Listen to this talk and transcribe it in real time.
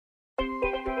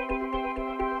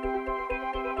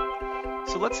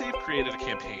So let's say you've created a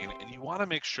campaign and you want to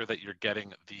make sure that you're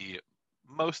getting the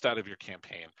most out of your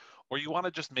campaign, or you want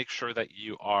to just make sure that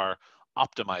you are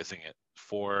optimizing it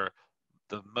for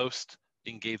the most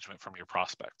engagement from your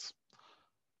prospects.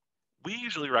 We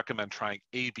usually recommend trying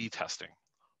A/B testing.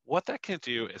 What that can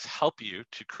do is help you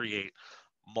to create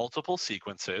multiple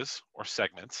sequences or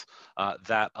segments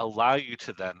that allow you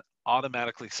to then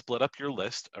automatically split up your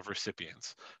list of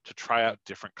recipients to try out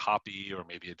different copy or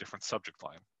maybe a different subject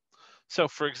line. So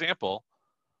for example,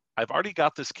 I've already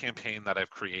got this campaign that I've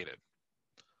created.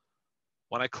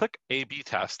 When I click A/B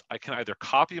test, I can either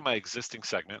copy my existing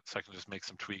segment, so I can just make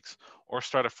some tweaks, or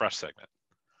start a fresh segment.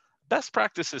 Best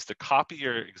practice is to copy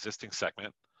your existing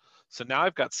segment. So now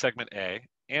I've got segment A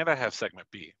and I have segment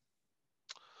B.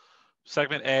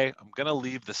 Segment A, I'm going to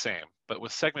leave the same, but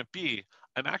with segment B,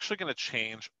 I'm actually going to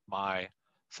change my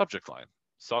subject line.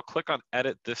 So I'll click on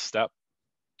edit this step,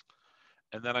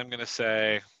 and then I'm going to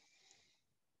say,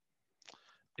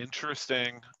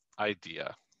 interesting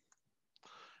idea.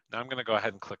 Now I'm going to go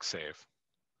ahead and click save.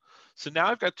 So now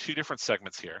I've got two different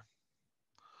segments here,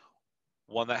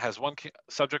 one that has one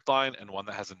subject line and one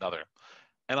that has another.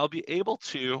 And I'll be able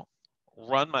to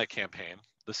run my campaign.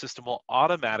 The system will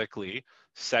automatically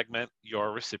segment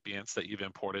your recipients that you've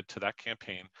imported to that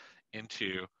campaign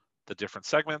into the different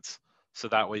segments, so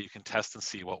that way you can test and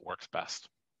see what works best.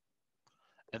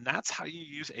 And that's how you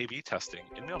use A/B testing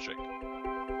in Mailshake.